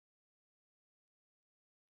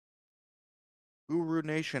Guru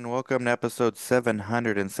Nation, welcome to episode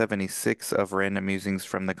 776 of Random Musings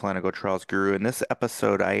from the Clinical Trials Guru. In this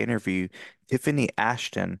episode, I interview Tiffany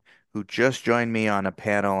Ashton, who just joined me on a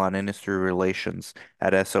panel on industry relations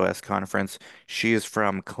at SOS Conference. She is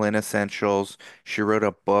from Essentials. She wrote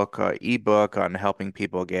a book, ebook on helping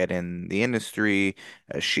people get in the industry.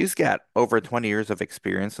 She's got over 20 years of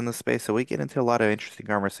experience in the space, so we get into a lot of interesting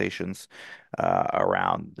conversations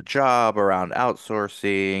around the job, around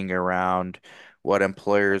outsourcing, around what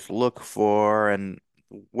employers look for and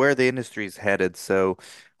where the industry is headed. So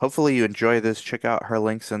hopefully you enjoy this. Check out her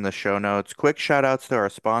links in the show notes. Quick shout outs to our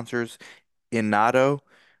sponsors, Inato,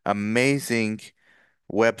 amazing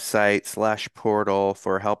website/portal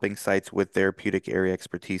for helping sites with therapeutic area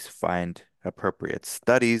expertise find appropriate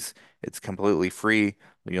studies. It's completely free.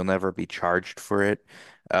 You'll never be charged for it.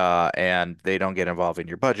 And they don't get involved in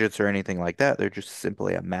your budgets or anything like that. They're just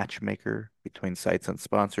simply a matchmaker between sites and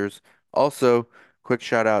sponsors. Also, quick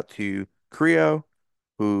shout out to Creo,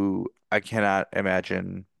 who I cannot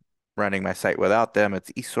imagine running my site without them.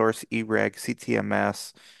 It's eSource, eReg,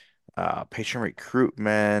 CTMS, patient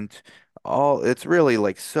recruitment, all it's really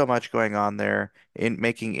like so much going on there in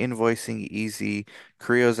making invoicing easy.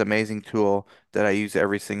 Creo's amazing tool that I use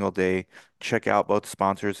every single day. Check out both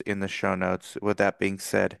sponsors in the show notes. With that being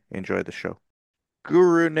said, enjoy the show.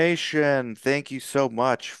 Guru Nation, thank you so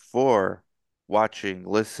much for watching,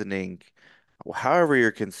 listening, however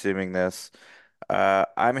you're consuming this.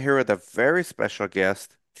 I'm here with a very special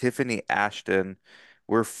guest, Tiffany Ashton.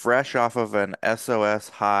 We're fresh off of an SOS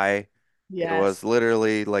high. It was Yes.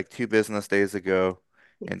 literally like 2 business days ago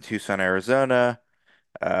in Tucson, Arizona.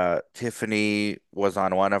 Tiffany was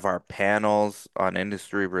on one of our panels on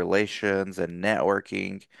industry relations and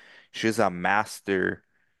networking. She's a master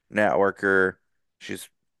networker. She's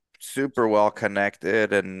super well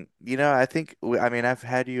connected. And, I think, I mean, I've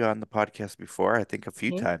had you on the podcast before, I think a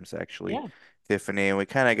few Mhm. times actually, Yeah. Tiffany, and we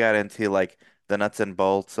kind of got into like the nuts and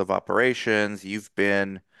bolts of operations. You've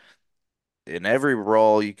been in every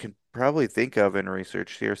role you can probably think of in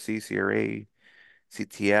research, CRC, CRA,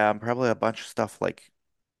 CTM, probably a bunch of stuff like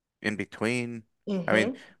in between. I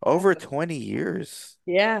mean, over Definitely. 20 years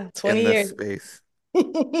Yeah, in 20 this years. space.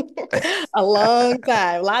 A long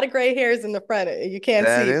time. A lot of gray hairs in the front. You can't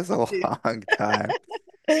That see is a long time.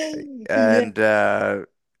 it. Yeah. And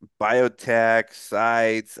biotech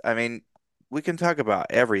sites, I mean, we can talk about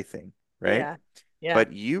everything, right? Yeah. Yeah.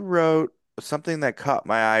 But you wrote something that caught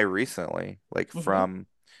my eye recently, like hmm from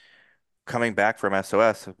coming back from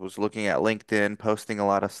SOS. I was looking at LinkedIn, posting a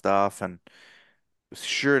lot of stuff, and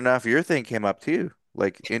sure enough, your thing came up too,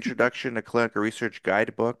 like Introduction to Clinical Research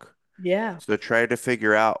Guidebook. Yeah. So try to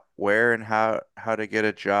figure out where and how to get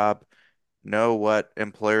a job, know what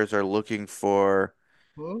employers are looking for.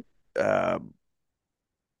 Mhm. Um,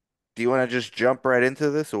 do you want to just jump right into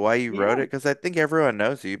this, why you wrote Yeah. it? Because I think everyone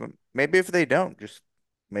knows you, but maybe if they don't, just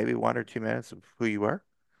maybe 1 or 2 minutes of who you are.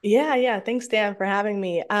 Yeah, yeah. Thanks, Dan, for having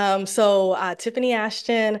me. Tiffany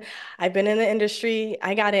Ashton, I've been in the industry.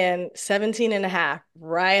 I got in 17 and a half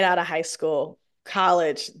right out of high school,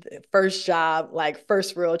 college, first job, like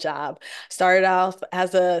first real job. Started off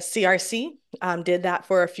as a CRC, did that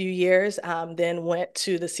for a few years, then went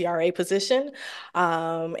to the CRA position.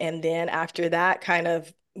 And then after that, kind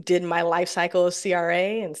of did my life cycle of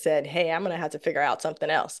CRA and said, hey, I'm going to have to figure out something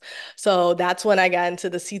else. So that's when I got into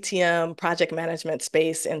the CTM project management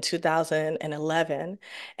space in 2011.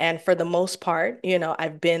 And for the most part,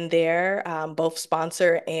 I've been there, both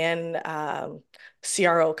sponsor and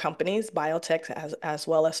CRO companies, biotech as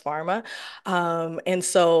well as pharma. And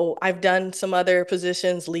so I've done some other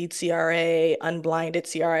positions, lead CRA, unblinded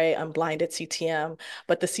CTM,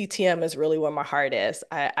 but the CTM is really where my heart is.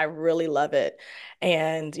 I really love it.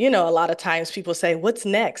 And, a lot of times people say, what's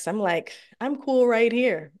next? I'm like, I'm cool right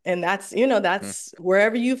here. And Hmm. that's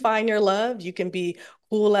wherever you find your love, you can be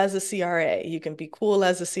cool as a CRA, you can be cool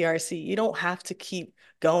as a CRC. You don't have to keep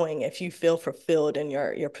going if you feel fulfilled in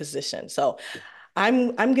your position. So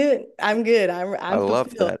I'm good. I'm good. I I'm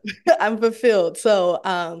love fulfilled. that. I'm fulfilled. So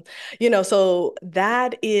so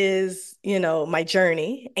that is, my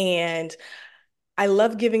journey. And I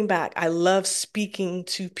love giving back. I love speaking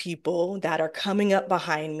to people that are coming up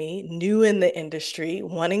behind me, new in the industry,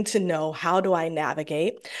 wanting to know how do I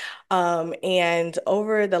navigate. And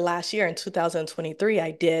over the last year in 2023,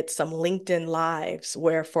 I did some LinkedIn Lives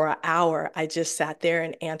where for an hour I just sat there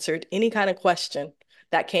and answered any kind of question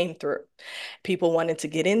that came through. People wanting to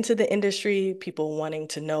get into the industry, people wanting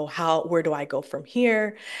to know where do I go from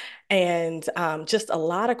here? And just a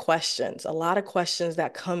lot of questions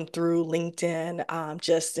that come through LinkedIn,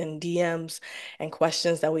 just in DMs and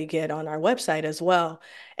questions that we get on our website as well.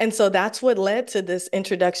 And so that's what led to this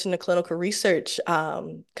introduction to clinical research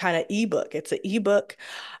kind of ebook. It's an ebook,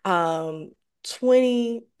 um,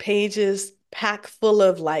 20 pages packed full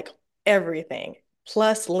of like everything.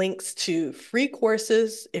 Plus links to free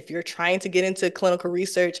courses if you're trying to get into clinical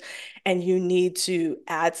research and you need to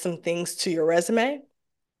add some things to your resume,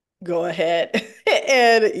 go ahead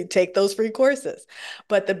and you take those free courses.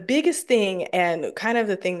 But the biggest thing and kind of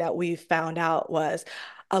the thing that we found out was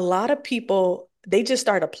a lot of people, they just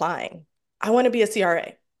start applying. I want to be a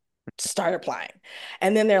CRA, start applying.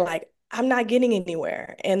 And then they're like, I'm not getting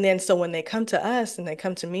anywhere. And then so when they come to us and they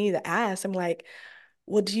come to me to ask, I'm like,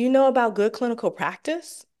 well, do you know about good clinical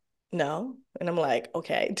practice? No. And I'm like,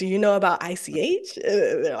 okay. Do you know about ICH?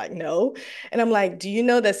 They're like, no. And I'm like, do you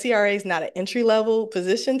know that CRA is not an entry level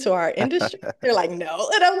position to our industry? They're like, no.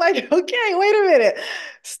 And I'm like, okay, wait a minute.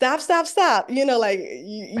 Stop, stop, stop. Like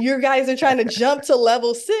you guys are trying to jump to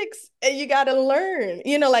level 6 and you got to learn.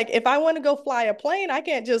 Like if I want to go fly a plane, I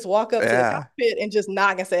can't just walk up to the Yeah. cockpit and just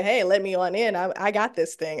knock and say, hey, let me on in. I got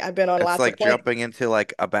this thing. I've been on It's lots of like planes. jumping into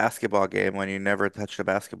like a basketball game when you never touched a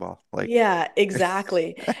basketball. Like, Yeah,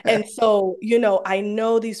 exactly. And so, I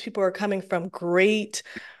know these people are coming from great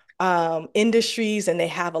industries and they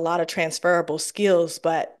have a lot of transferable skills,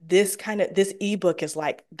 but this ebook is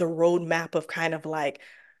like the roadmap of kind of like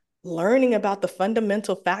learning about the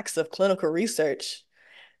fundamental facts of clinical research,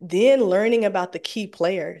 then learning about the key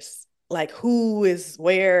players, like who is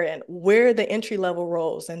where and where the entry level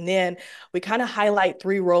roles. And then we kind of highlight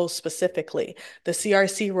 3 roles specifically: the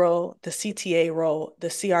CRC role, the CTA role, the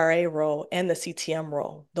CRA role, and the CTM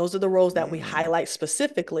role. Those are the roles that we mm, highlight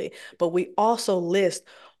specifically, but we also list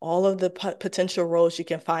all of the potential roles you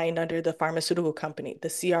can find under the pharmaceutical company, the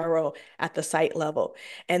CRO at the site level.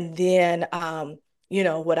 And then,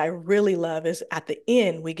 what I really love is at the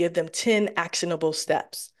end, we give them 10 actionable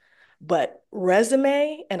steps. But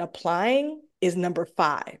resume and applying is number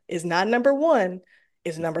 5, is not number 1,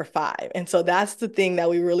 is number 5. And so that's the thing that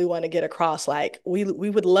we really want to get across. Like we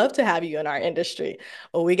would love to have you in our industry,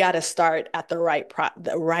 but we got to start at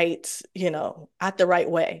at the right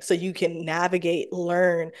way so you can navigate,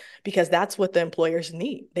 learn, because that's what the employers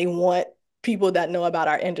need. They want people that know about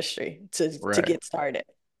our industry to right. get started.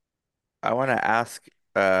 I want to ask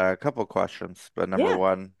a couple questions, but number Yeah.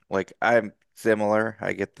 one, like I'm similar.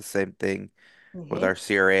 I get the same thing with Mm-hmm. our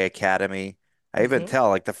CRA Academy. I even Mm-hmm. tell,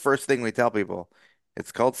 like the first thing we tell people,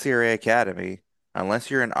 it's called CRA Academy.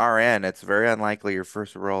 Unless you're an RN, it's very unlikely your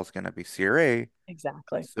first role is going to be CRA.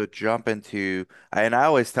 Exactly. So jump into, and I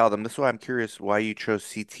always tell them, this is why I'm curious why you chose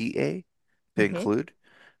CTA to Mm-hmm. include,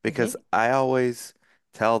 because Mm-hmm. I always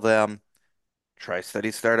tell them,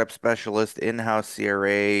 Tri-Study Startup Specialist, in-house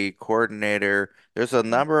CRA, coordinator. There's a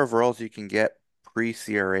Yeah. number of roles you can get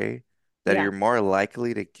pre-CRA that Yeah. you're more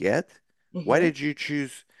likely to get. Why Mm-hmm. did you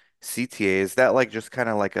choose CTA? Is that like just kind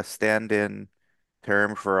of like a stand-in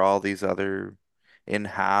term for all these other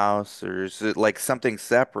in-house, or is it like something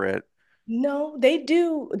separate? No, they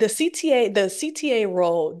do the CTA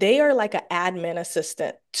role, they are like an admin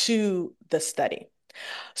assistant to the study.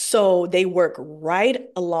 So they work right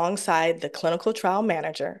alongside the clinical trial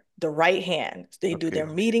manager, the right hand. They do their Okay.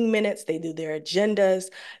 meeting minutes, they do their agendas,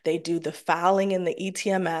 they do the filing in the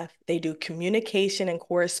ETMF, they do communication and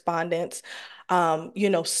correspondence.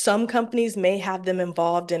 Some companies may have them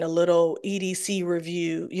involved in a little EDC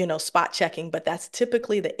review, spot checking, but that's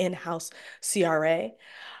typically the in-house CRA.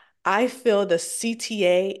 I feel the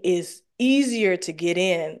CTA is easier to get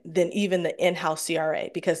in than even the in-house CRA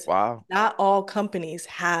because Wow. not all companies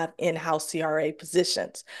have in-house CRA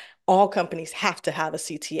positions. All companies have to have a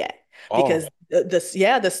CTA Oh, because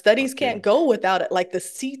the studies can't okay. go without it. Like the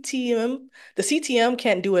CTM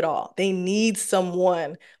can't do it all. They need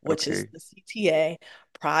someone, which is Okay. the CTA,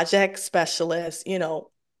 project specialist,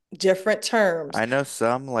 different terms. I know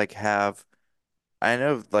some like have I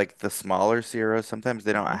know like the smaller CROs, sometimes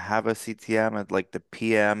they don't Mhm. have a CTM, and like the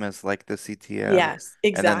PM is like the CTM, Yes,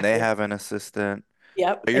 and then they exactly. have an assistant.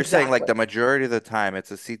 Yep, But you're saying like exactly. the majority of the time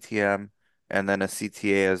it's a CTM and then a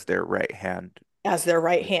CTA as their right hand. As their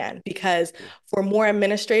right Like, hand because okay. for more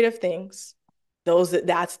administrative things,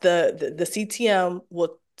 that's the CTM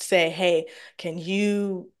will say, hey, can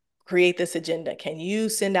you create this agenda? Can you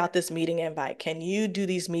send out this meeting invite? Can you do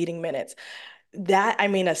these meeting minutes? That, I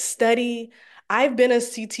mean, a study, I've been a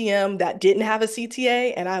CTM that didn't have a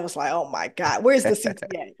CTA, and I was like, oh my God, where's the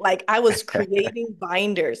CTA? Like I was creating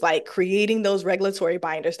binders, like creating those regulatory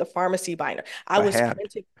binders, the pharmacy binder. I By was hand.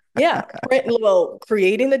 printing, yeah,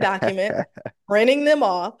 creating the document, printing them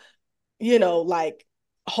off, like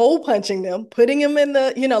hole punching them, putting them in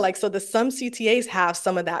the, like so the some CTAs have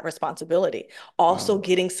some of that responsibility. Also Wow.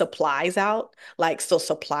 getting supplies out, like so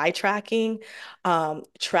supply tracking,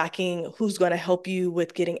 tracking who's going to help you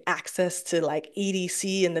with getting access to like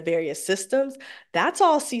EDC and the various systems. That's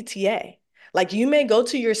all CTA. Like you may go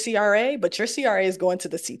to your CRA, but your CRA is going to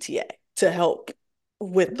the CTA to help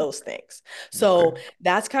with those things. Okay. So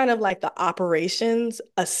that's kind of like the operations.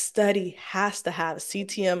 A study has to have a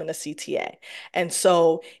CTM and a CTA. And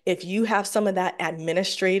so if you have some of that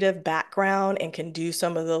administrative background and can do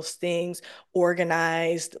some of those things,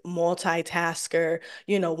 organized, multitasker,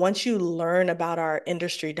 once you learn about our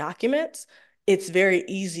industry documents, it's very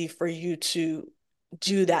easy for you to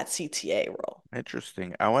do that CTA role.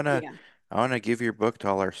 Interesting. Yeah. I wanna give your book to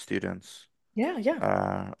all our students. Yeah, yeah.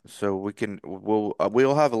 So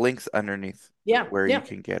we'll have links underneath Yeah, where you yeah,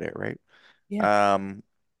 can get it, right? yeah. Um,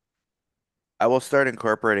 I will start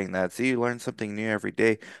incorporating that. See, you learn something new every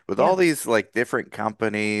day with all Yeah, these like different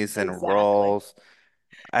companies and exactly. roles.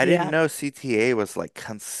 I didn't Yeah, know CTA was like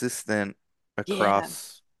consistent yeah.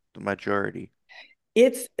 across the majority.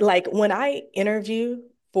 It's like when I interview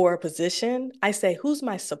for a position, I say, who's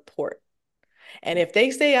my support? And if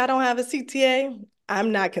they say I don't have a CTA,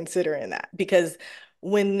 I'm not considering that because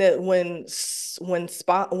when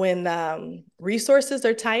resources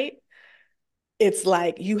are tight, it's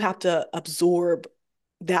like you have to absorb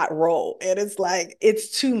that role. And it's like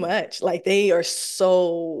it's too much. Like they are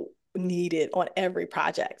so needed on every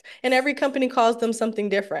project. And every company calls them something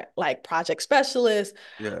different, like project specialist.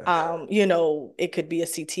 Yeah. It could be a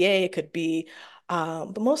CTA, it could be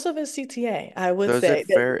but most of it's CTA, I would So say.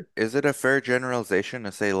 That, is it a fair generalization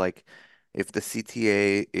to say like if the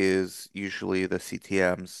CTA is usually the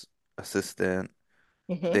CTM's assistant,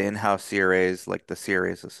 the Mhm. in-house CRA is like the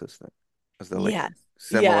CRA's assistant? Is that like Yes.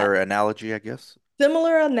 Yeah. similar analogy, I guess?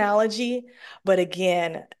 Similar analogy, but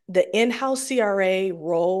again, the in-house CRA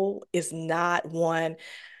role is not one.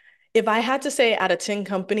 If I had to say out of 10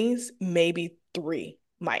 companies, maybe three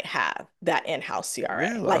might have that in-house CRA.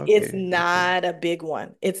 Really? Like it's Okay. Okay. not a big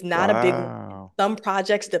one. It's not a big one. Wow. Some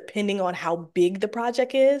projects, depending on how big the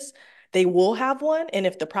project is, they will have one. And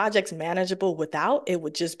if the project's manageable without, it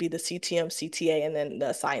would just be the CTM, CTA, and then the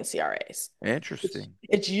assigned CRAs. Interesting.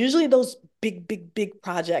 It's usually those big, big, big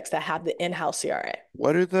projects that have the in-house CRA.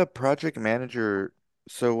 What are the project manager?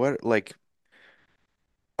 So what like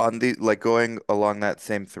on the like going along that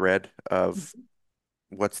same thread of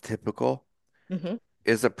what's typical, Mhm.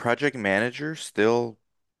 is a project manager still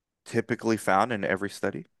typically found in every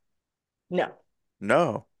study? No,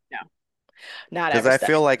 No, no, not because every I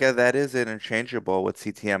study. feel like that is interchangeable with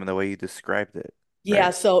CTM and the way you described it,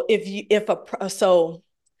 Yeah, right? so so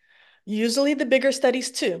usually the bigger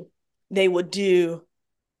studies too, they would do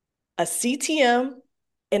a CTM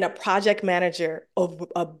and a project manager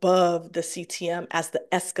above the CTM as the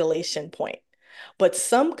escalation point. But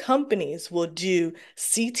some companies will do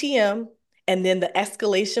CTM and then the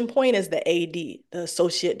escalation point is the AD, the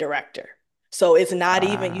associate director. So it's not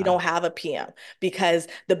even, you don't Ah, have a PM because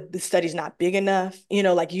the study's not big enough.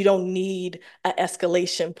 Like you don't need an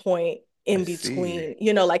escalation point I in see. between,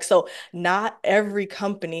 like so not every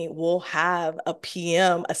company will have a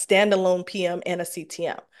PM, a standalone PM and a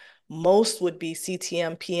CTM. Most would be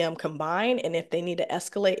CTM, PM combined. And if they need to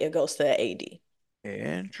escalate, it goes to the AD.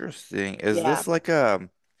 Interesting. Is Yeah. this like a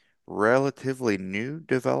relatively new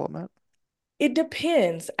development? It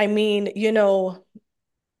depends. I mean,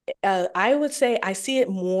 I would say I see it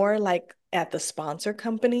more like at the sponsor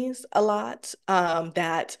companies a lot,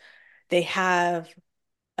 that they have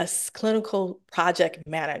a clinical project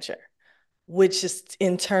manager, which is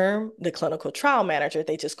in term the clinical trial manager.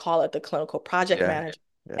 They just call it the clinical project Yeah. manager.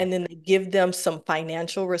 Yeah. And then they give them some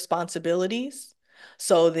financial responsibilities.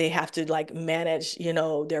 So they have to like manage,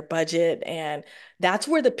 their budget. And that's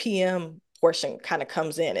where the PM portion kind of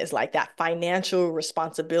comes in, is like that financial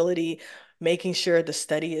responsibility, making sure the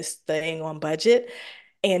study is staying on budget.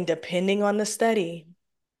 And depending on the study,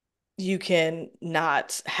 you can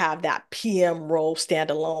not have that PM role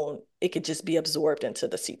standalone. It could just be absorbed into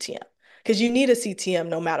the CTM because you need a CTM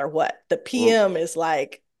no matter what. The Will PM is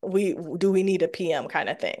like, we need a PM kind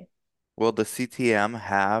of thing. will the CTM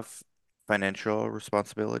have financial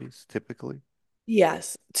responsibilities typically?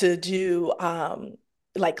 Yes, to do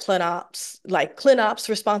like ClinOps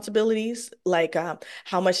responsibilities, like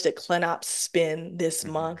how much did ClinOps spend this Mhm.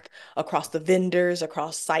 month across the vendors,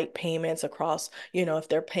 across site payments, across, if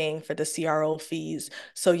they're paying for the CRO fees.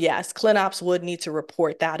 So yes, ClinOps would need to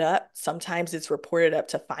report that up. Sometimes it's reported up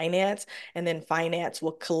to finance, and then finance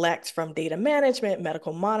will collect from data management,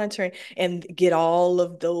 medical monitoring, and get all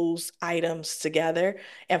of those items together.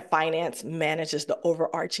 And finance manages the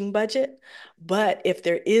overarching budget. But if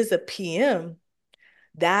there is a PM,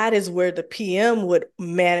 that is where the PM would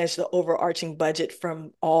manage the overarching budget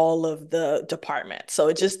from all of the departments. So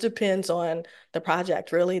it just depends on the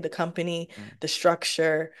project, really, the company, Mm. the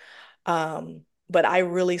structure. But I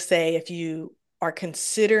really say if you are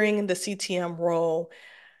considering the CTM role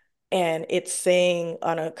and it's saying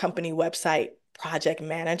on a company website, project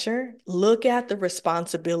manager, look at the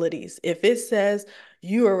responsibilities. If it says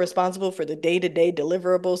you are responsible for the day-to-day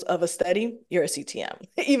deliverables of a study, you're a CTM,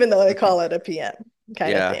 even though they call it a PM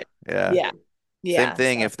kind of Yeah, thing. yeah. Yeah. Same Yeah.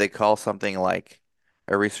 thing if they call something like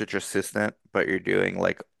a research assistant, but you're doing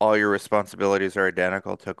like all your responsibilities are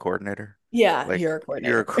identical to a coordinator. Yeah, Like you're a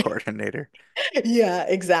you're a coordinator. coordinator. Yeah,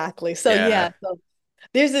 exactly. So Yeah, yeah, so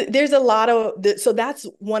there's a lot of so that's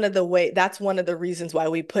one of the reasons why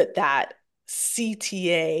we put that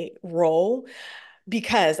CTA role,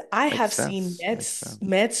 because I makes have seen sense. Makes sense.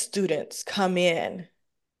 med students come in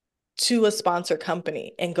to a sponsor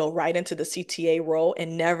company and go right into the CTA role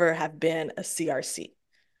and never have been a CRC.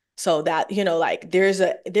 So that, like there's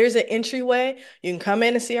an entryway. You can come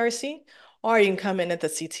in a CRC or you can come in at the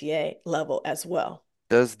CTA level as well.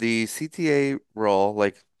 Does the CTA role,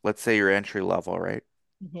 like let's say your entry level, right?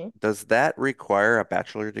 Mhm. Does that require a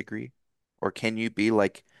bachelor degree? Or can you be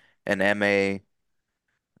like an MA,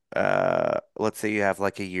 let's say you have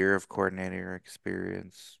like a year of coordinator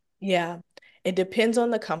experience. Yeah, it depends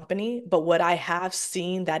on the company, but what I have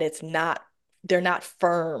seen that they're not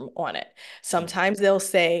firm on it. Mm. Sometimes they'll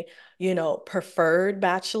say, preferred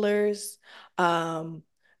bachelor's, um,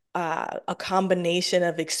 a combination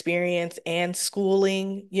of experience and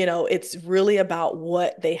schooling. It's really about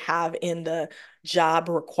what they have in the job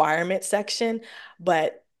requirement section,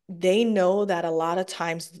 but they know that a lot of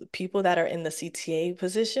times people that are in the CTA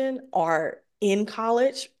position are in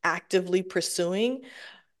college actively pursuing.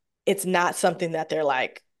 It's not something that they're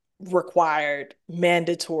like required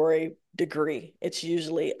mandatory degree. It's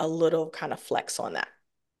usually a little kind of flex on that.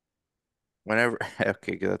 Whenever,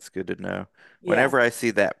 okay, that's good to know. Yeah. Whenever I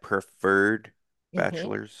see that preferred Hmm.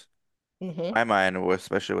 bachelor's, Hmm. my mind,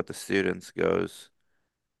 especially with the students, goes,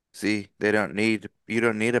 see, you don't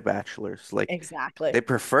need a bachelor's. Like Exactly. they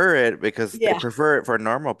prefer it because they Yeah. prefer it for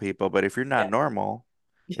normal people. But if you're not Yeah. normal,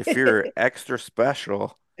 if you're extra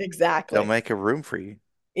special, they'll Exactly. make a room for you.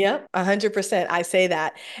 Yep, 100%. I say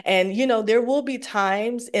that. And there will be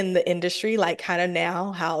times in the industry, like kind of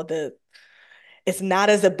now, how it's not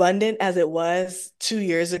as abundant as it was 2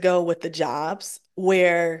 years ago with the jobs,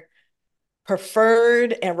 where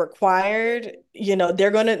preferred and required,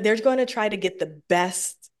 they're going to try to get the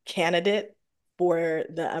best candidate for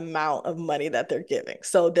the amount of money that they're giving.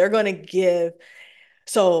 So they're going to give,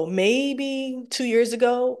 so maybe 2 years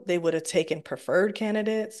ago they would have taken preferred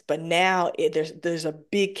candidates, but now there's a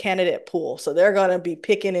big candidate pool. So they're gonna be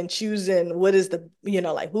picking and choosing what is the,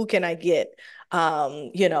 like who can I get,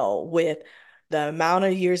 with the amount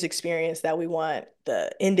of years experience that we want, the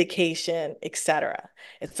indication, etc.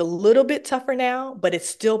 It's a little bit tougher now, but it's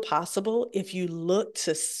still possible if you look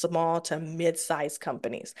to small to mid-sized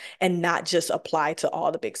companies and not just apply to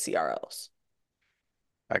all the big CROs.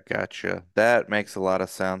 I gotcha. That makes a lot of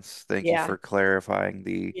sense. Thank you Yeah, for clarifying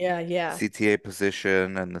the yeah, yeah. CTA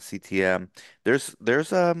position and the CTM. There's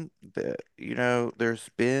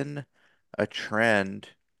been a trend,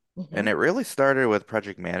 and Hmm. it really started with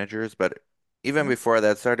project managers, but even Hmm. before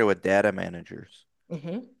that, started with data managers,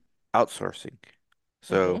 Hmm. outsourcing.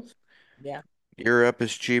 So Hmm. Yeah. Europe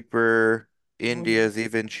is cheaper, India Mhm. is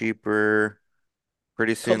even cheaper.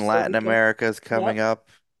 Pretty soon, Costa Latin Rica. America is coming Yep. up.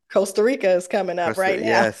 Costa Rica is coming up Costa, right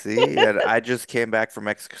now. yeah, see, and I just came back from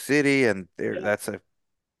Mexico City, and that's a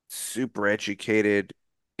super educated,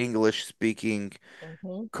 English speaking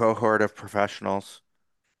Hmm. cohort of professionals.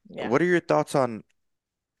 Yeah. What are your thoughts on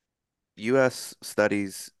US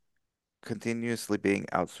studies continuously being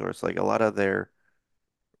outsourced? Like a lot of their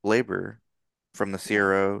labor from the Yeah.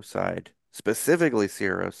 CRO side, specifically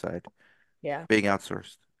CRO side, Yeah. being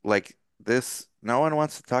outsourced. Like this, no one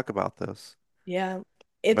wants to talk about this, Yeah.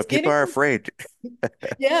 It's but people getting, are afraid.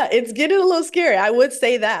 yeah, it's getting a little scary. I would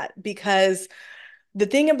say that because the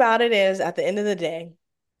thing about it is at the end of the day,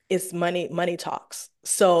 it's money, money talks.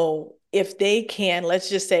 So if they can, let's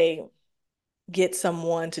just say, get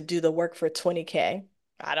someone to do the work for 20K,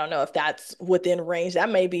 I don't know if that's within range. That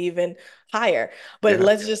may be even higher. But Yeah.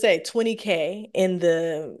 let's just say 20K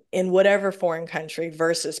in whatever foreign country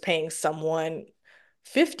versus paying someone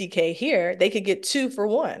 50K here, they could get two for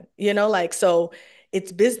one, like so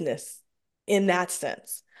it's business in that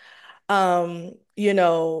sense. There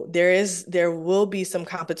will be some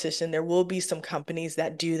competition. There will be some companies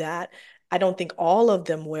that do that. I don't think all of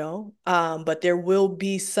them will, but there will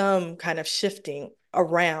be some kind of shifting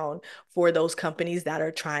around for those companies that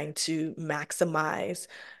are trying to maximize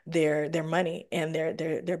their money and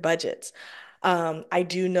their budgets. I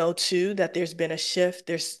do know too that there's been a shift.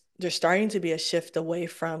 There's starting to be a shift away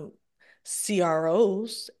from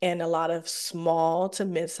CROs, and a lot of small to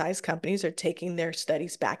mid-sized companies are taking their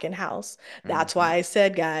studies back in-house. That's Hmm. why I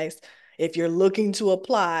said, guys, if you're looking to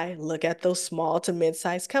apply, look at those small to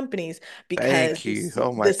mid-sized companies because Thank you.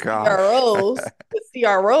 Oh my the gosh.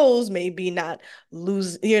 CROs may be not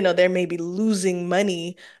they may be losing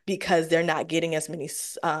money because they're not getting as many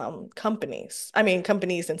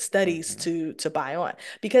companies and studies Hmm. to buy on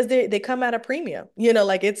because they come at a premium.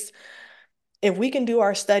 Like it's if we can do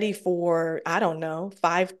our study for, I don't know,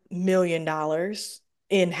 $5 million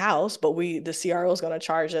in-house, but the CRO is going to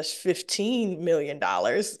charge us $15 million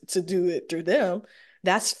to do it through them,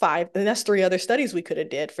 that's three other studies we could have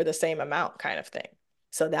did for the same amount kind of thing.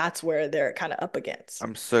 So that's where they're kind of up against.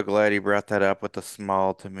 I'm so glad you brought that up with the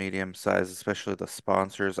small to medium size, especially the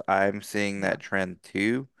sponsors. I'm seeing Yeah. that trend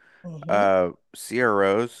too. Hmm.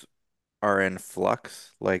 CROs are in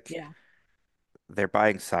flux. Like Yeah. they're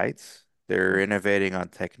buying sites, they're Mhm. innovating on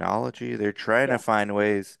technology, they're trying to Yeah. find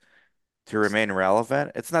ways to remain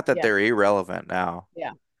relevant. It's not that Yeah. they're irrelevant now,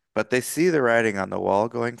 Yeah. but they see the writing on the wall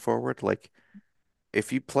going forward. Like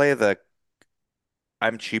if you play the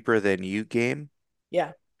I'm cheaper than you game,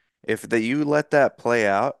 Yeah. if you let that play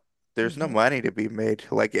out, there's no Hmm. money to be made.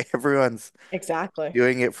 Like everyone's Exactly.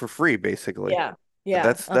 doing it for free, basically. Yeah. Yeah.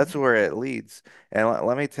 That's where it leads. And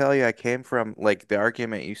let me tell you, I came from like the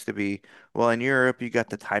argument used to be, well, in Europe you got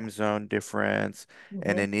the time zone difference,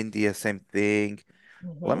 and Hmm. in India same thing.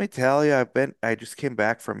 Let Hmm. me tell you, I just came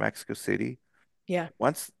back from Mexico City. Yeah.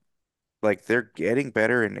 Once like they're getting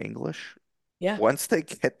better in English, Yeah. once they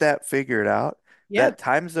get that figured out, Yeah. that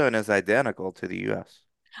time zone is identical to the US.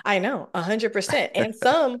 I know, 100%. And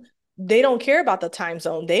some, they don't care about the time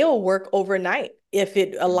zone. They'll work overnight if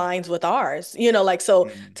it Mm, aligns with ours. Like, so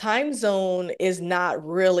mm, time zone is not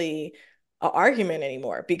really an argument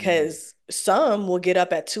anymore mm. because some will get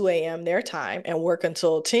up at 2 a.m. their time and work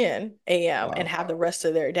until 10 a.m. and Wow. have the rest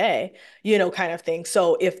of their day, kind of thing.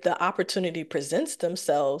 So if the opportunity presents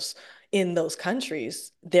themselves in those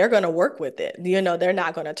countries, they're going to work with it. They're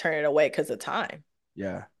not going to turn it away because of time.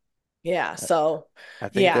 Yeah. Yeah. I So, I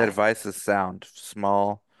think the yeah. advice is sound,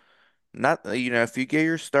 small. Not, if you get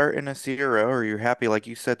your start in a CRO or you're happy, like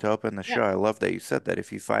you said to open the Yeah. show, I love that you said that.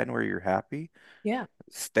 If you find where you're happy, Yeah.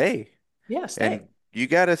 stay. Yeah. Stay. And you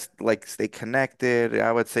gotta like stay connected.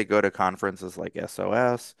 I would say go to conferences like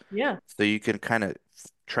SOS Yeah. so you can kind of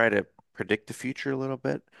try to predict the future a little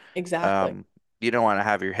bit. Exactly. Um, you don't want to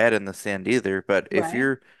have your head in the sand either, but if Right.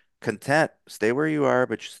 you're content, stay where you are,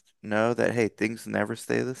 but just know that, hey, things never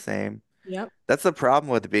stay the same. Yep. That's the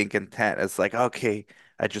problem with being content. It's like, okay,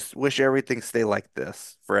 I just wish everything stay like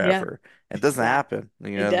this Yeah. forever. It doesn't Yeah. happen.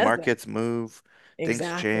 It The doesn't. markets move, things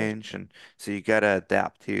Exactly. change, and so you gotta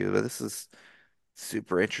adapt too. But this is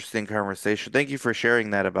super interesting conversation. Thank you for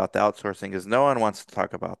sharing that about the outsourcing, because no one wants to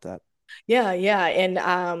talk about that. Yeah. Yeah.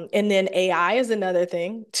 And then AI is another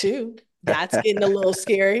thing too. That's getting a little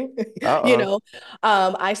scary. You Uh-oh. know,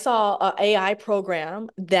 I saw a AI program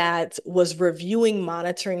that was reviewing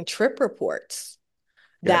monitoring trip reports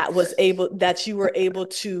Yikes. that you were able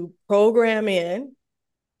to program in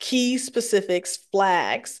key specifics,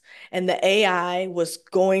 flags, and the AI was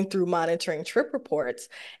going through monitoring trip reports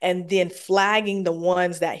and then flagging the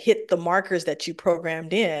ones that hit the markers that you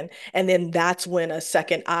programmed in. And then that's when a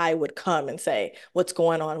second eye would come and say, what's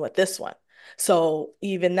going on with this one? So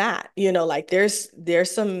even that, like there's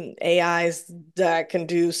some AIs that can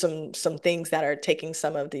do some things that are taking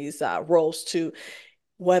some of these roles to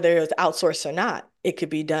whether it's outsourced or not, it could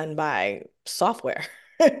be done by software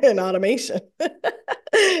and automation.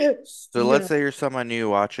 So let's Yeah. say you're someone new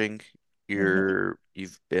watching, Hmm.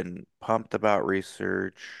 you've been pumped about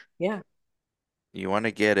research, Yeah. you want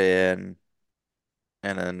to get in,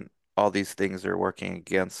 and then all these things are working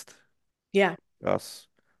against Yeah. us.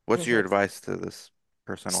 What's your Hmm. advice to this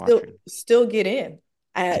person Still, watching? still get in.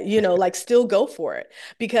 Like still go for it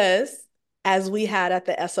because as we had at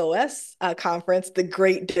the SOS conference, the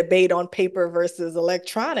great debate on paper versus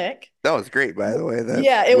electronic. That was great, by the way, the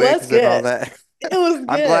Yeah, it was wigs and all good. that. It was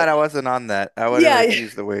I'm glad good. I wasn't on that. I would have Yeah,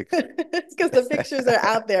 refused the wigs. because the pictures are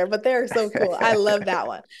out there, but they're so cool. I love that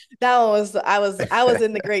one. That one was I was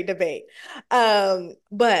in the great debate.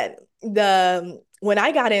 But the when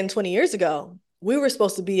I got in 20 years ago, we were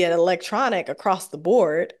supposed to be at electronic across the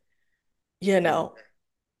board, you Mm, know,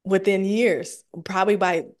 within years. Probably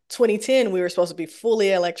by 2010, we were supposed to be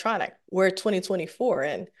fully electronic. We're 2024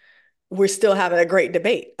 and we're still having a great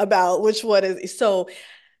debate about which one is. So,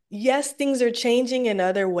 yes, things are changing in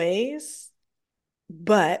other ways,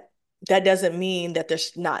 but that doesn't mean that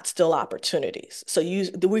there's not still opportunities. So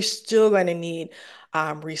we're still going to need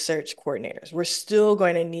research coordinators. We're still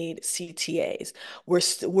going to need CTAs.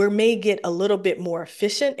 We may get a little bit more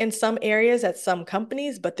efficient in some areas at some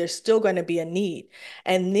companies, but there's still going to be a need.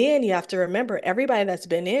 And then you have to remember everybody that's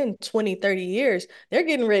been in 20, 30 years, they're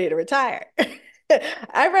getting ready to retire.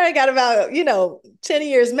 I probably got about, 10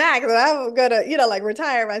 years max, and I'm gonna, like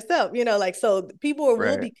retire myself, like so people will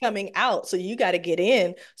right. be coming out. So you got to get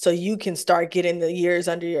in so you can start getting the years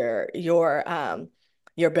under your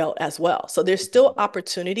belt as well. So there's still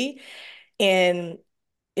opportunity. And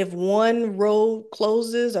if one road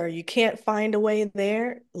closes or you can't find a way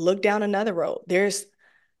there, look down another road. There's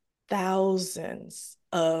thousands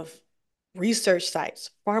of research sites,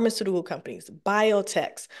 pharmaceutical companies,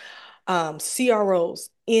 biotechs, CROs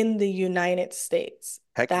in the United States,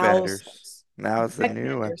 Tech vendors. thousands, Now is the tech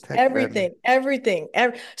new one. vendors, Tech vendor. everything.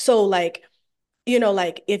 So like,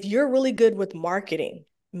 like if you're really good with marketing,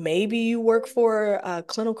 maybe you work for a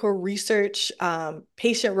clinical research,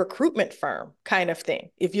 patient recruitment firm kind of thing.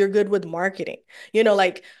 If you're good with marketing,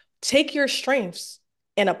 like take your strengths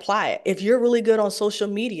and apply it. If you're really good on social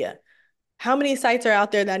media, how many sites are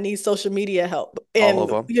out there that need social media help All of and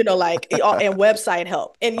them. like and website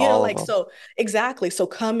help and All of like them. so exactly, so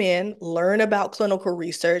come in, learn about clinical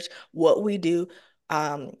research, what we do,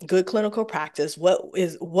 good clinical practice, what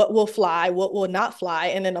will fly, what will not fly,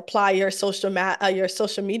 and then apply your social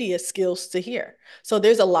media skills to here. So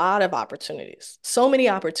there's a lot of opportunities, so many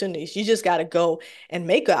opportunities. You just got to go and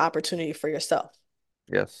make an opportunity for yourself.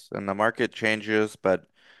 Yes. And the market changes, but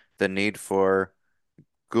the need for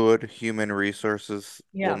good human resources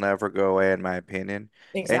will Yeah, never go away, in my opinion.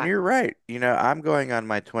 And you're exactly. right. I'm going on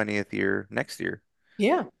my 20th year next year.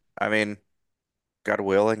 Yeah. I mean, God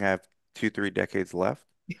willing, I have two, 3 decades left,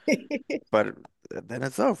 but then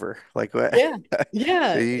it's over. Like what? Yeah.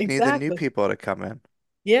 Yeah, You need the new exactly. people to come in.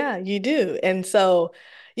 Yeah, you do. And so,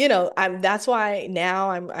 I'm that's why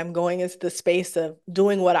now I'm going into the space of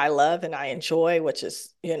doing what I love and I enjoy, which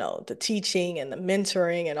is, the teaching and the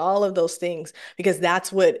mentoring and all of those things, because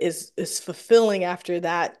that's what is fulfilling after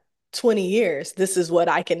that 20 years. This is what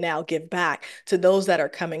I can now give back to those that are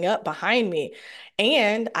coming up behind me.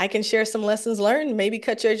 And I can share some lessons learned, maybe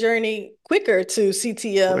cut your journey quicker to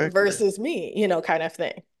CTM Quicker. versus me, kind of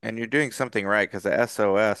thing. And you're doing something right because the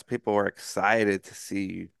SOS, people were excited to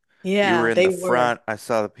see you. You were Yeah, in the they were. front. I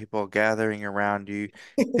saw the people gathering around you.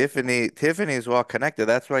 Tiffany's well connected.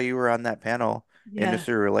 That's why you were on that panel, Yeah.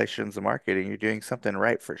 industry relations and marketing. You're doing something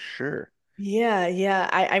right for sure. Yeah, yeah.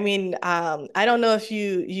 I mean, I don't know if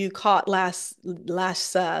you caught last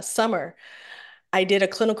summer. I did a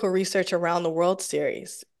clinical research around the world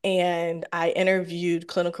series, and I interviewed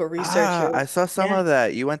clinical Ah, I researchers. saw some Yeah, of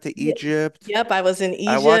that. You went to yeah. Egypt. Yep. I was in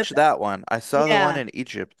I Egypt. watched that one. I saw the one Yeah. in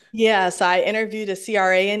Egypt. Yeah, so I interviewed a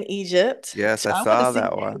CRA in Egypt. Yes, So I I want to saw see,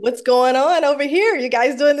 that hey, one. what's going on over here. You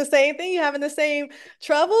guys doing the same thing? You having the same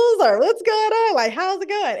troubles, or what's going on? Like, how's it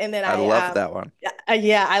going? And then I loved that one.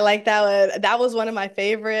 yeah, I like that one. That was one of my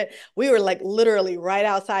favorite. We were like literally right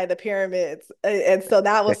outside the pyramids, and so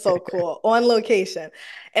that was so cool on location.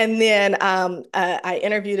 And then I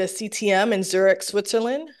interviewed a CTM in Zurich,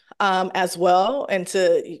 Switzerland, as well, and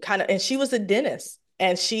and she was a dentist,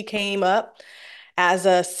 and she came up as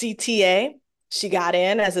a CTA. She got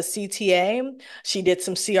in as a CTA. She did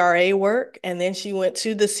some CRA work and then she went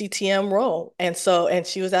to the CTM role. And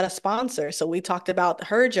she was at a sponsor. So we talked about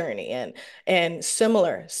her journey and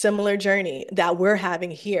similar journey that we're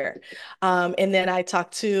having here. And then I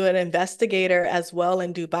talked to an investigator as well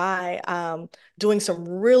in Dubai, doing some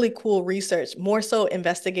really cool research, more so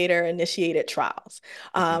investigator initiated trials,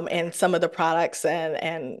 Mhm. and some of the products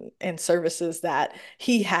and services that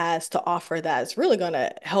he has to offer that is really going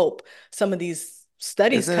to help some of these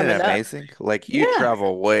studies Isn't it coming up. amazing? Like you Yeah,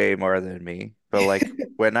 travel way more than me, but like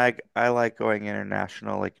when I like going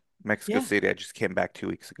international, like Mexico yeah, City, I just came back 2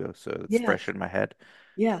 weeks ago, so it's yeah, fresh in my head.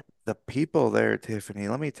 yeah, The people there, Tiffany,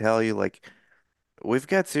 let me tell you, like we've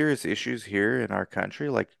got serious issues here in our country,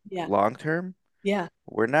 like yeah, long term, yeah.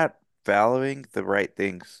 we're not valuing the right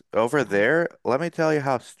things. Over Right. there, let me tell you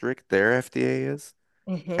how strict their FDA is.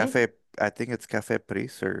 Mm-hmm. Cafe I think it's cafe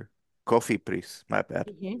pris or coffee pris. My bad,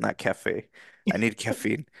 Mhm. not cafe. I need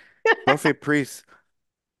caffeine. Coffee pris.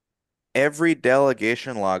 Every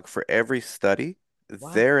delegation log for every study,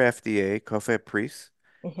 Wow. their FDA, coffee pris,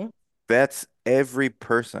 Mhm. vets every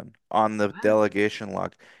person on the Wow. delegation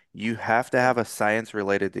log. You have to have a science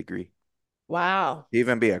related degree Wow. to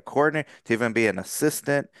even be a coordinator, to even be an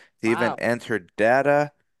assistant, to even Wow. enter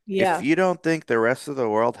data. If Yeah. you don't think the rest of the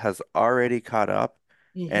world has already caught up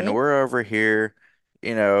and Hmm. we're over here,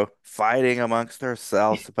 fighting amongst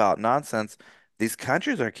ourselves about nonsense, these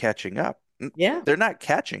countries are catching up. Yeah. They're not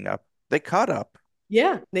catching up. They caught up.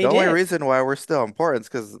 Yeah, they The only did. reason why we're still important is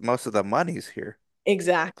because most of the money's here.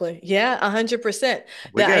 Exactly. Yeah, 100%.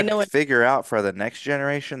 We That I got know to it. figure out for the next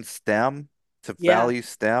generation STEM to Yeah, value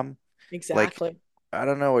STEM. Like, exactly. I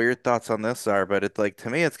don't know what your thoughts on this are, but it's like to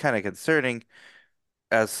me, it's kind of concerning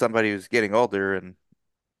as somebody who's getting older and,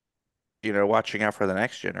 watching out for the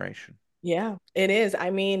next generation. Yeah, it is.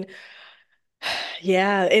 I mean,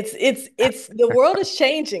 yeah, it's the world is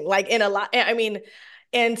changing like in a lot. I mean,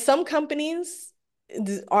 and some companies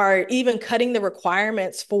are even cutting the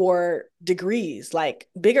requirements for degrees, like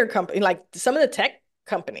bigger company, like some of the tech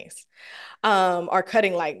companies. Are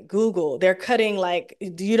cutting like Google. They're cutting like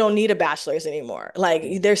you don't need a bachelor's anymore.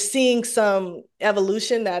 Like they're seeing some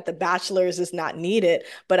evolution that the bachelor's is not needed.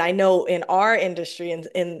 But I know in our industry and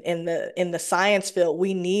in the science field,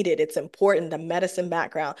 we need it. It's important. The medicine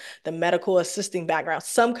background, the medical assisting background,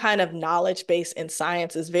 some kind of knowledge base in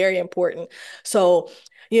science is very important. So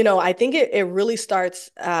I think it really starts,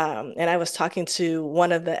 and I was talking to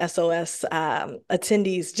one of the SOS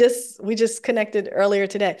attendees, we just connected earlier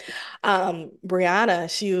today. Brianna,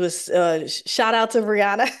 she was, shout out to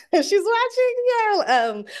Brianna. She's watching,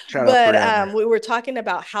 yeah. Shout out But Brianna. we were talking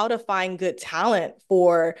about how to find good talent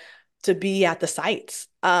to be at the sites,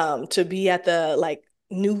 to be at the like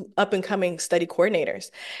new up and coming study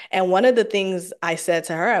coordinators. And one of the things I said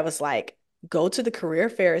to her, I was like, go to the career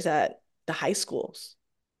fairs at the high schools.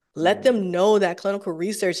 Let Mm, them know that clinical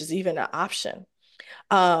research is even an option.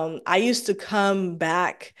 I used to come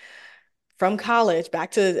back from college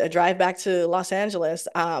back to a drive back to Los Angeles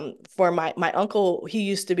for my uncle. He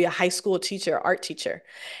used to be a high school teacher, art teacher,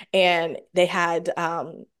 and they had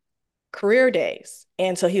career days.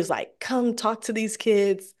 And so he was like, "Come talk to these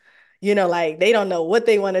kids." Like they don't know what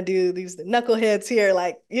they want to do. These knuckleheads here,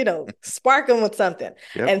 like, spark them with something.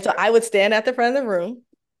 yep. And so I would stand at the front of the room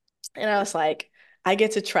and I was like, I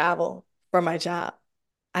get to travel for my job.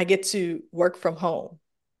 I get to work from home.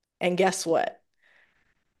 And guess what?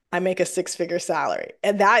 I make a six-figure salary.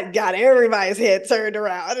 And that got everybody's head turned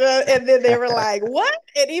around. And then they were like, what?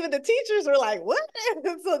 And even the teachers were like, what?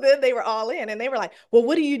 And so then they were all in and they were like, well,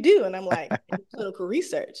 what do you do? And I'm like, clinical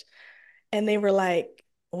research. And they were like,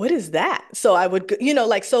 what is that? So I would,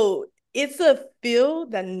 like, so it's a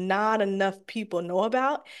field that not enough people know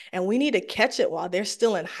about. And we need to catch it while they're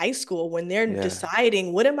still in high school when they're Yeah.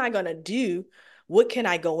 deciding, what am I going to do? What can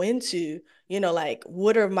I go into? Like,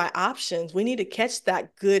 what are my options? We need to catch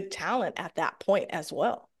that good talent at that point as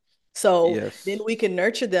well. So then Yes. we can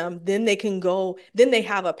nurture them. Then they can go, then they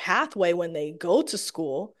have a pathway when they go to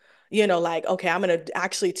school, like, okay, I'm going to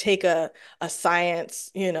actually take a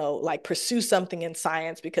science, like pursue something in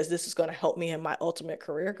science because this is going to help me in my ultimate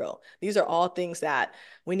career goal. These are all things that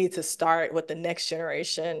we need to start with the next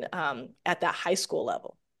generation at that high school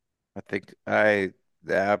level. I think I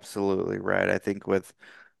absolutely right. I think with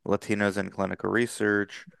Latinos in clinical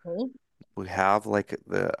research, Mhm. we have like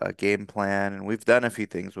a game plan and we've done a few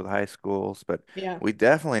things with high schools, but Yeah. we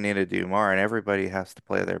definitely need to do more and everybody has to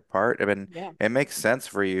play their part. I mean, Yeah. it makes sense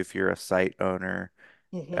for you if you're a site owner,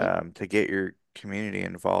 Hmm. to get your community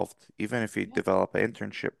involved, even if you Yeah. develop an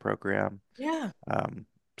internship program, Yeah. um,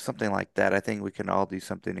 something like that. I think we can all do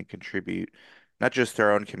something to contribute, not just to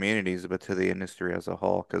our own communities, but to the industry as a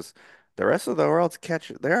whole, because the rest of the world's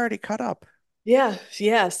they're already caught up. Yeah,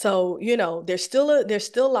 yeah. So, there's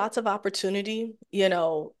still lots of opportunity.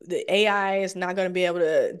 The AI is not going to be able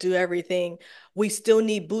to do everything. We still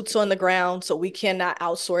need boots on the ground, so we cannot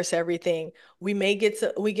outsource everything. We may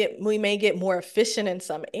get more efficient in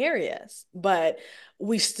some areas, but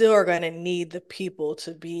we still are going to need the people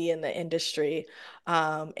to be in the industry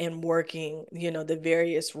and working, the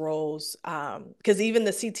various roles. Because even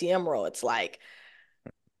the CTM role, it's like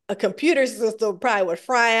a computer system probably would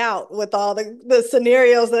fry out with all the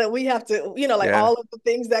scenarios that we have to, like Yeah, all of the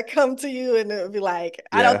things that come to you, and it would be like,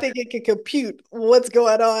 I don't yeah. think it can compute what's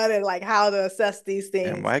going on and like how to assess these It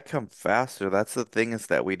things. might come faster. That's the thing is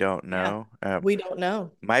that we don't Yeah, know. we don't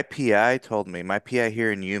know. My PI told me, my PI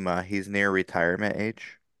here in Yuma, he's near retirement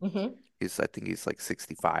age. Hmm. I think he's like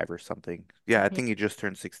 65 or something. Yeah, I Mhm. think he just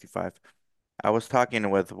turned 65. I was talking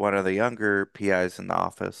with one of the younger PIs in the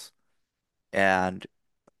office, and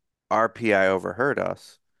our PI overheard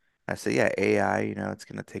us. I said, yeah, AI, it's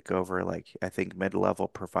going to take over, like, I think mid-level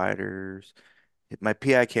providers. My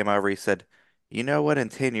PI came over, he said, you know what, in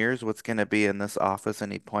 10 years, what's going to be in this office?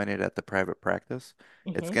 And he pointed at the private practice.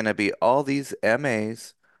 It's Mhm. going to be all these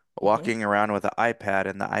MAs Mhm. walking around with an iPad,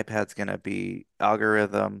 and the iPad's going to be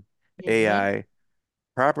algorithm, Mhm. AI,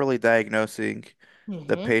 properly diagnosing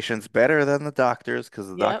the Mhm. patients better than the doctors because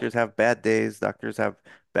the Yep. doctors have bad days, doctors have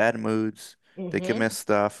bad moods, they can Mhm. miss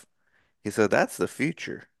stuff. He said that's the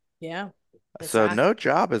future. Yeah. So no Exactly.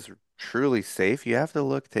 job is truly safe. You have to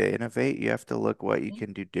look to innovate. You have to look what you Mhm.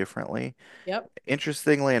 can do differently. Yep.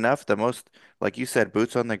 Interestingly enough, the most, like you said,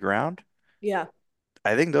 boots on the ground, Yeah.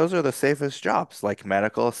 I think those are the safest jobs, like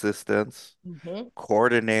medical assistants, Mhm.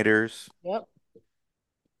 coordinators, Yep.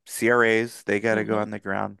 CRAs, they got to go Mhm. on the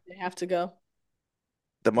ground. They have to go.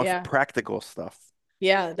 The most Yeah. practical stuff.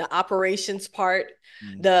 Yeah, the operations part,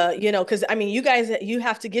 Mm. because I mean, you guys, you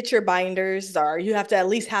have to get your binders, or you have to at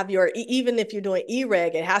least have your, even if you're doing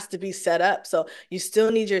e-reg, it has to be set up. So you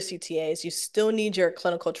still need your CTAs, you still need your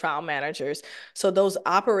clinical trial managers. So those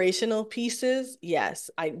operational pieces, yes,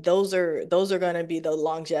 those are going to be the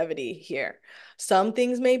longevity here. Some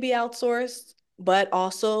things may be outsourced, but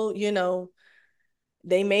also,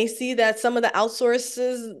 they may see that some of the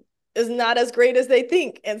outsources is not as great as they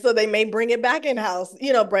think. And so they may bring it back in house,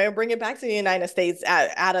 bring it back to the United States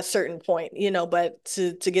at a certain point, but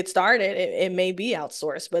to get started, it may be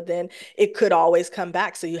outsourced, but then it could always come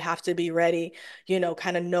back. So you have to be ready,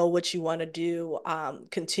 kind of know what you want to do,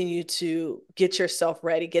 continue to get yourself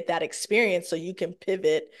ready, get that experience so you can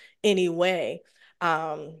pivot any way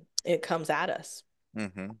it comes at us.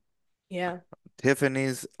 hmm Yeah.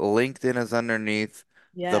 Tiffany's LinkedIn is underneath.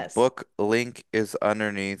 The Yes. book link is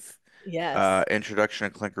underneath. Yes. Introduction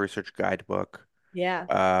to Clinical Research Guidebook. Yeah.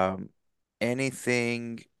 Um,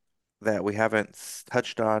 anything that we haven't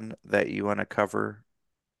touched on that you want to cover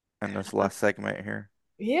in this last segment here?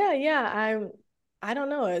 Yeah, yeah. I don't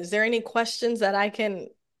know. Is there any questions that I can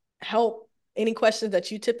help? Any questions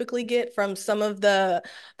that you typically get from some of the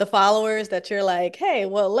followers that you're like, hey,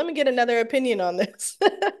 well, let me get another opinion on this.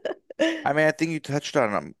 I mean, I think you touched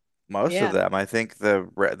on most of Yeah. them. I think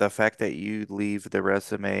the fact that you leave the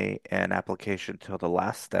resume and application till the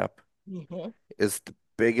last step Hmm. is the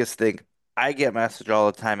biggest thing. I get message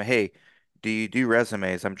all the time, hey, do you do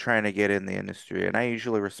resumes? I'm trying to get in the industry. And I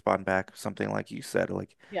usually respond back something like you said,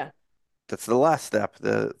 like, Yeah. that's the last step.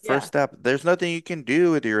 The first Yeah. step, there's nothing you can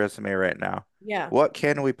do with your resume right now. Yeah. What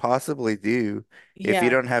can we possibly do if you Yeah.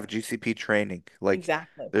 don't have GCP training? Like,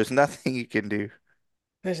 Exactly. there's nothing you can do.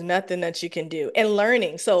 There's nothing that you can do. And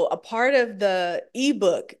learning. So a part of the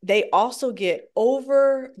ebook, they get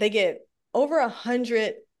over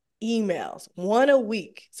 100 emails, one a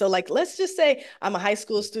week. So like let's just say I'm a high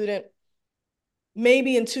school student.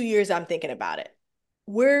 Maybe in 2 years, I'm thinking about it.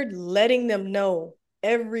 We're letting them know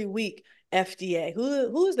every week. FDA.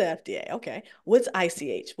 Who's the FDA? Okay. What's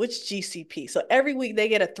ICH? What's GCP? So every week they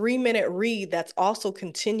get a 3-minute read that's also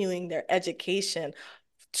continuing their education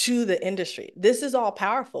to the industry. This is all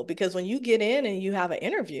powerful because when you get in and you have an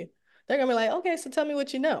interview, they're gonna be like, okay, so tell me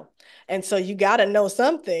what you know. And so you got to know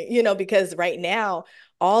something, because right now,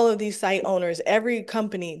 all of these site owners, every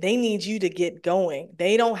company, they need you to get going.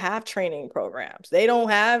 They don't have training programs. They don't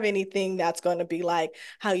have anything that's going to be like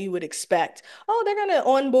how you would expect. Oh, they're going to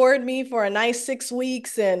onboard me for a nice 6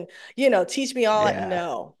 weeks and, teach me all that. Yeah.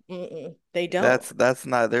 No, they don't. That's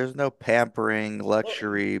not, there's no pampering, Mm-mm.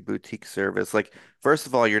 luxury, boutique service. Like, first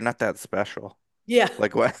of all, you're not that special. Yeah.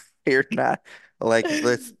 Like what? You're not like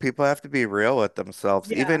this. People have to be real with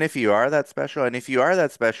themselves. Even Yeah, if you are that special, and if you are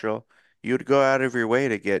that special, you'd go out of your way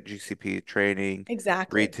to get GCP training, read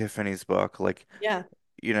exactly. Tiffany's book. Like, Yeah.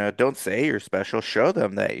 don't say you're special. Show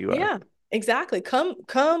them that you are. Yeah, exactly. Come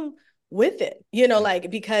with it. Mm.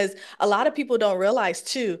 Like because a lot of people don't realize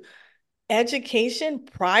too, education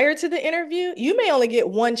prior to the interview, you may only get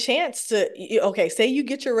one chance okay, say you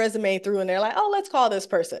get your resume through and they're like, oh, let's call this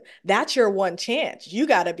person. That's your one chance. You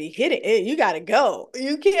got to be hitting it. You got to go.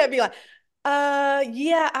 You can't be like,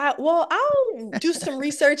 yeah, I'll do some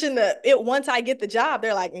research in the it once I get the job.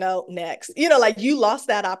 They're like, no, next. Like you lost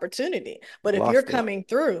that opportunity. But if you're Lost it. coming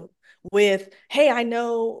through with, hey, I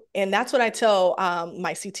know, and that's what I tell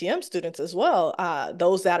my CTM students as well.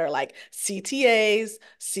 Those that are like CTAs,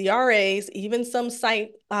 CRAs, even some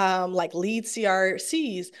site like lead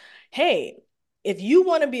CRCs. Hey, if you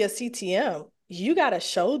want to be a CTM, you got to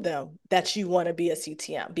show them that you want to be a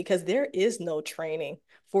CTM because there is no training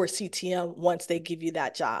for CTM once they give you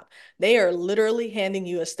that job. They are literally handing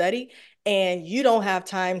you a study and you don't have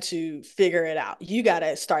time to figure it out. You got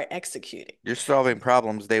to start executing. You're solving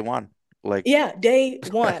problems day one. Like Yeah, day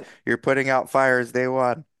one. you're putting out fires day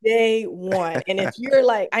one. Day one. And if you're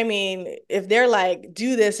like, I mean, if they're like,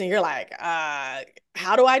 do this, and you're like,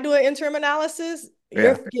 how do I do an interim analysis?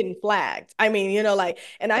 You're Yeah. getting flagged. I mean, like,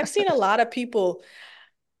 and I've seen a lot of people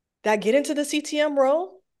that get into the CTM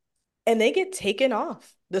role and they get taken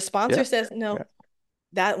off. The sponsor Yeah. says, Yeah. no,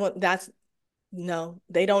 that one, that's no,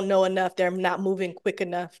 they don't know enough. They're not moving quick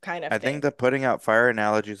enough, kind of I think thing. the putting out fire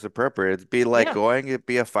analogy is appropriate. It'd be like Yeah, going to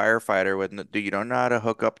be a firefighter with you don't know how to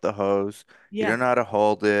hook up the hose, you yeah, don't know how to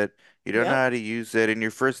hold it, you don't know yep, how to use it. In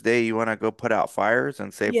your first day, you want to go put out fires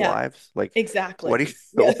and save yeah. lives. Like, what Exactly. are you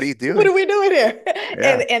what are Yes. you What doing? are we doing here?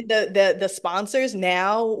 And Yeah. the sponsors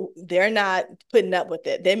now, they're not putting up with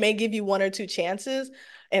it. They may give you one or two chances.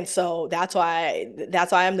 And so that's why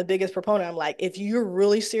I'm the biggest proponent. I'm like, if you're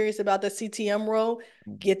really serious about the CTM role,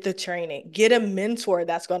 get the training. Get a mentor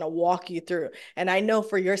that's going to walk you through. And I know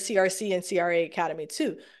for your CRC and CRA Academy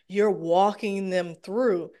too, you're walking them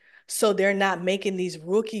through so they're not making these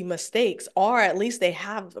rookie mistakes, or at least they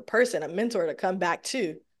have a person, a mentor to come back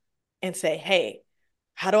to and say, hey,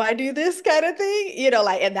 how do I do this kind of thing?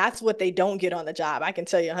 Like, and that's what they don't get on the job. I can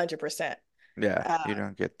tell you 100%. Yeah, Uh, you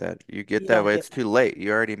don't get that. You get you that don't way. get It's that. too late.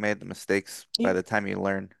 You already made the mistakes by You, the time you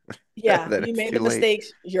learn yeah, that you it's made the too late.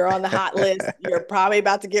 mistakes. You're on the hot list. You're probably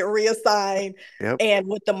about to get reassigned. Yep. And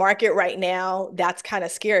with the market right now, that's kind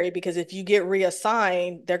of scary because if you get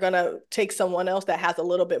reassigned, they're going to take someone else that has a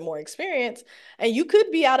little bit more experience. And you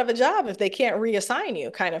could be out of a job if they can't reassign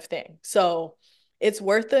you, kind of thing. So it's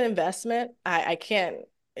worth the investment. I can't,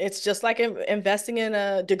 it's just like investing in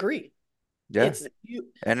a degree. Yeah. It's you,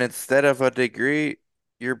 And instead of a degree,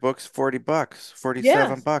 your book's $40,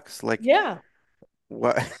 yeah, $47. Like, yeah.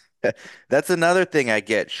 what? That's another thing I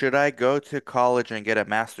get. Should I go to college and get a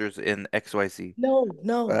master's in XYZ? No,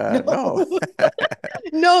 no, No. no.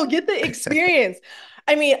 No, get the experience.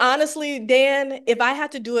 I mean, honestly, Dan, if I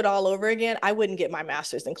had to do it all over again, I wouldn't get my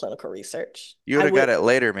master's in clinical research. You would I have got would, it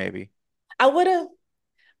later, maybe. I would have,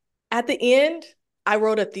 at the end, I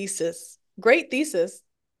wrote a thesis. Great thesis.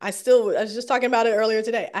 I was just talking about it earlier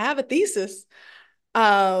today. I have a thesis.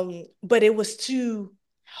 But it was to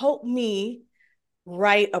help me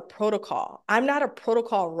write a protocol. I'm not a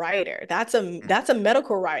protocol writer. Mm. That's a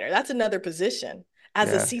medical writer. That's another position.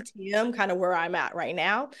 As a Yeah. CTM, kind of where I'm at right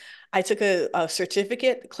now, I took a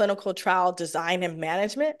certificate, clinical trial design and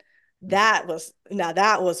management. Mm. That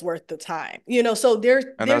was worth the time. So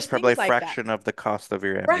And that was there's probably things a like that. fraction of the cost of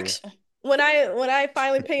your MBA. Fraction. When I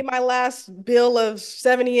finally paid my last bill of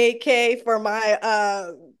 78K for my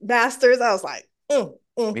master's, I was like,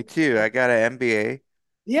 Me too. mm. I got an MBA.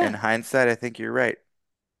 In Yeah, hindsight, I think you're right.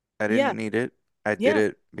 I yeah, didn't need it. I did yeah,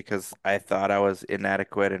 it because I thought I was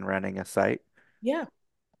inadequate in running a site. yeah.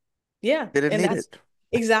 Yeah, Didn't and need that's it.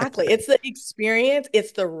 exactly. It's the experience,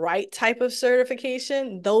 it's the right type of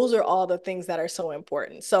certification. Those are all the things that are so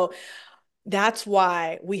important. So that's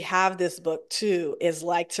why we have this book too, is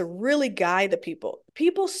like to really guide the people.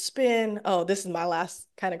 People spend, oh, this is my last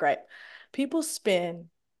kind of gripe. People spend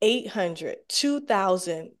 800,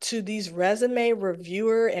 2,000 to these resume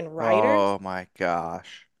reviewer and writers Oh my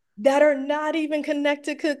gosh. that are not even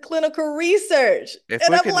connected to clinical research. If And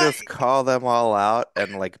we I'm could just like, call them all out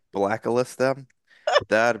and like blacklist them,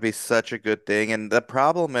 that'd be such a good thing. And the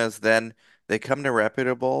problem is then they come to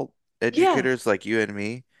reputable yeah, educators like you and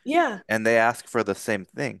me yeah, and they ask for the same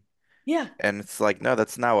thing. yeah, And it's like, no,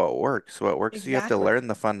 that's not what works. What works, you have to exactly. learn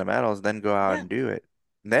the fundamentals, then go out Yeah. and do it.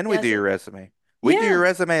 Then we do Yes. your resume. We do your Yeah,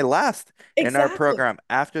 resume last in our exactly. program.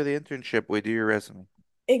 After the internship, we do your resume.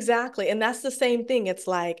 Exactly. And that's the same thing. It's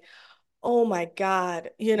like, oh my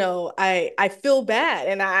God, I feel bad.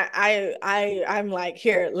 And I'm like,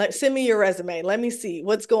 here, send me your resume. Let me see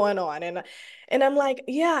what's going on. And I'm like,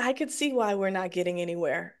 yeah, I could see why we're not getting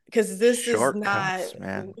anywhere because this is not, Shortcuts,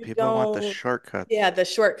 man. we People want the don't, shortcuts. yeah, the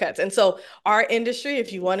shortcuts. And so our industry,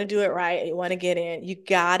 if you want to do it right, you want to get in, you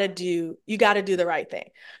gotta do the right thing.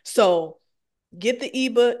 So get the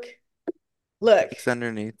ebook. Look, Links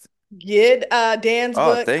underneath. get Dan's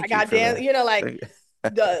Oh, book. I thank you got for Dan, that. like Thank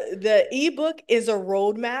the ebook is a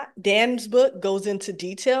roadmap. Dan's book goes into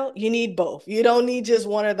detail. You need both. You don't need just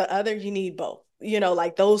one or the other. You need both.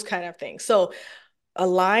 Like those kind of things. So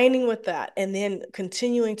aligning with that and then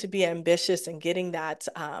continuing to be ambitious and getting that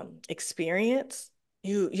experience.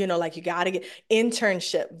 Like you got to get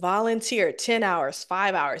internship, volunteer 10 hours,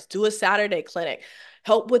 5 hours, do a Saturday clinic,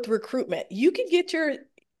 help with recruitment. You can get your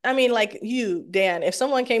I mean, like you, Dan, if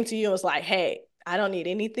someone came to you and was like, "Hey, I don't need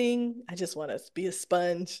anything. I just want to be a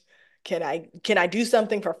sponge. Can I do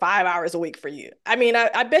something for 5 hours a week for you?" I mean,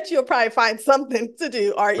 I bet you'll probably find something to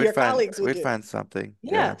do, or We'd your find colleagues would we'd do. find something.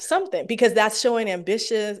 Yeah, Yeah. something because that's showing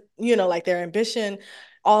ambition, like their ambition,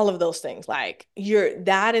 all of those things. Like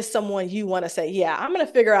that is someone you want to say, "Yeah, I'm gonna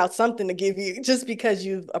figure out something to give you just because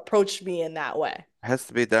you've approached me in that way." Has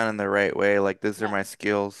to be done in the right way. Like these are Yeah. my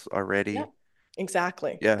skills Yeah. already.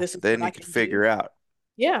 Exactly. Yeah. This is what Then you I could can do. figure out.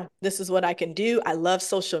 Yeah, this is what I can do. I love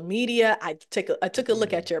social media. I took a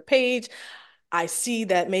look Mhm. at your page. I see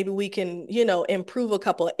that maybe we can, improve a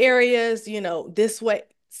couple of areas, this way,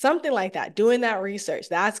 something like that. Doing that research,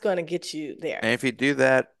 that's going to get you there. And if you do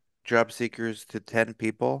that, job seekers to 10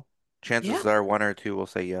 people, Yeah, chances are one or two will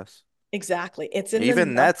say yes. exactly. It's in the Even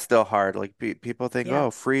number. that's still hard. Like people think, Yeah.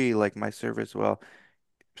 oh, free, like my service. Well,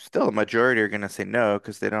 still a majority are gonna say no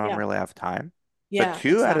because they don't Yeah. really have time. But Yeah,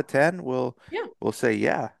 2 out of exactly. 10 Yeah, will say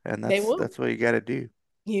yeah, and they that's will. that's what you got to do.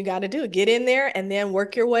 You got to do it. Get in there and then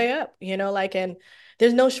work your way up, and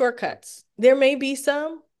there's no shortcuts. There may be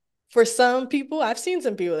some for some people. I've seen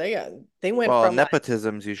some people, they went Well, from like,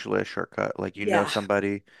 nepotism's usually a shortcut. Like you know yeah.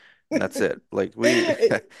 somebody, and that's it. Like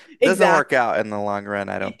it doesn't work Exactly. out in the long run,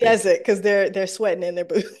 I It don't does think. it because they're sweating in their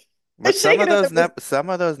boots. They're But shaking in their boots. some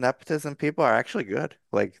of those nepotism people are actually good.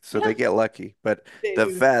 Like so Yeah, they get lucky. But they the do.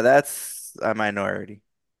 fat that's a minority.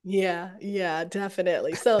 Yeah, yeah,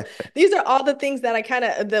 definitely. So these are all the things that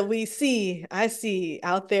I see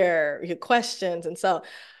out there, your questions. And so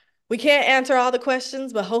we can't answer all the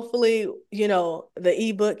questions, but hopefully, the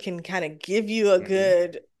ebook can kind of give you a Hmm.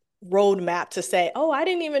 good roadmap to say, oh, I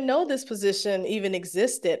didn't even know this position even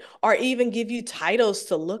existed, or even give you titles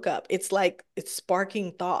to look up. It's like it's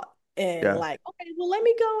sparking thought and Yeah. like, okay, well, let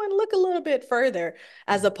me go and look a little bit further,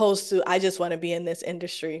 as opposed to I just want to be in this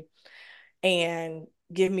industry and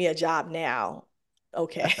give me a job now.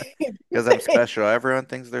 Okay. Because I'm special. Everyone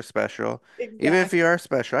thinks they're special. Even if you Exactly. are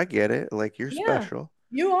special, I get it. Like you're Yeah, special.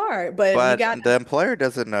 you are, but you But got the employer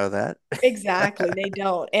doesn't know that. exactly. They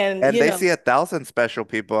don't. And And they see 1,000 special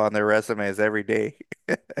people on their resumes every day.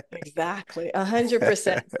 exactly,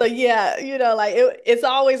 100%. So yeah, like it's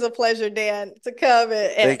always a pleasure, Dan, to come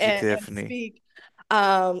and, Thank you, and Tiffany. speak.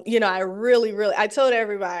 I really, really, I told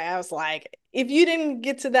everybody, I was like, if you didn't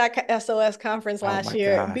get to that SOS conference Oh last my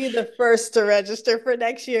year, be gosh. the first to register for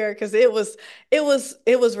next year because it was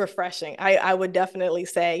refreshing. I would definitely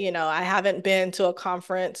say, I haven't been to a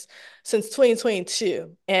conference since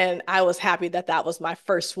 2022, and I was happy that that was my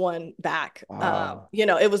first one back. Wow.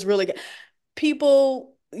 It was really good.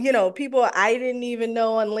 People I didn't even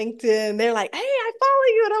know on LinkedIn, they're like, "Hey, I follow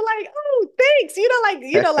you." And I'm like, "Oh, thanks."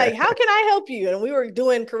 Like, "How can I help you?" And we were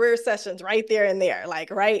doing career sessions right there and there,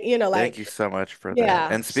 like, right, Thank like, you so much for that. yeah.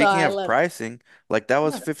 And So speaking I of love it. pricing, like that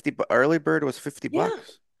was Yeah. 50, early bird was 50 Yeah.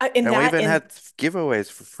 bucks. And And we that even and had giveaways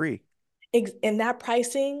for free. and that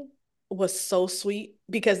pricing was so sweet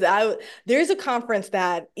because there's a conference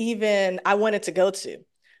that even I wanted to go to,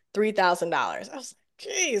 $3,000. I was like,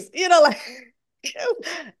 geez, like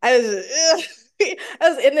I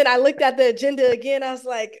was, and then I looked at the agenda again. I was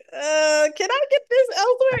like, can I get this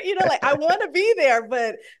elsewhere? Like I want to be there,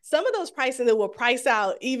 but some of those pricing that will price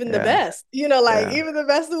out even the Yeah. best, like Yeah. even the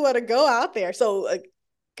best who want to go out there. So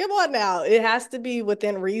come on now, it has to be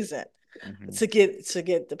within reason Hmm. to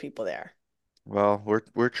get the people there. Well,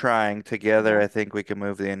 we're trying together. Yeah. I think we can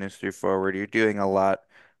move the industry forward. You're doing a lot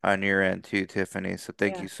on your end too, Tiffany. So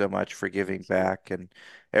thank Yeah. you so much for giving Thank you. back. And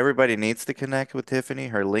everybody needs to connect with Tiffany.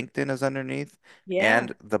 Her LinkedIn is underneath, Yeah.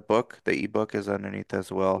 and the ebook is underneath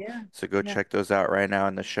as well. Yeah. So go Yeah. check those out right now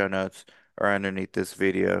in the show notes or underneath this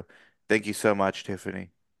video. Thank you so much,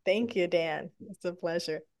 Tiffany. Thank you, Dan. It's a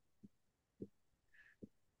pleasure.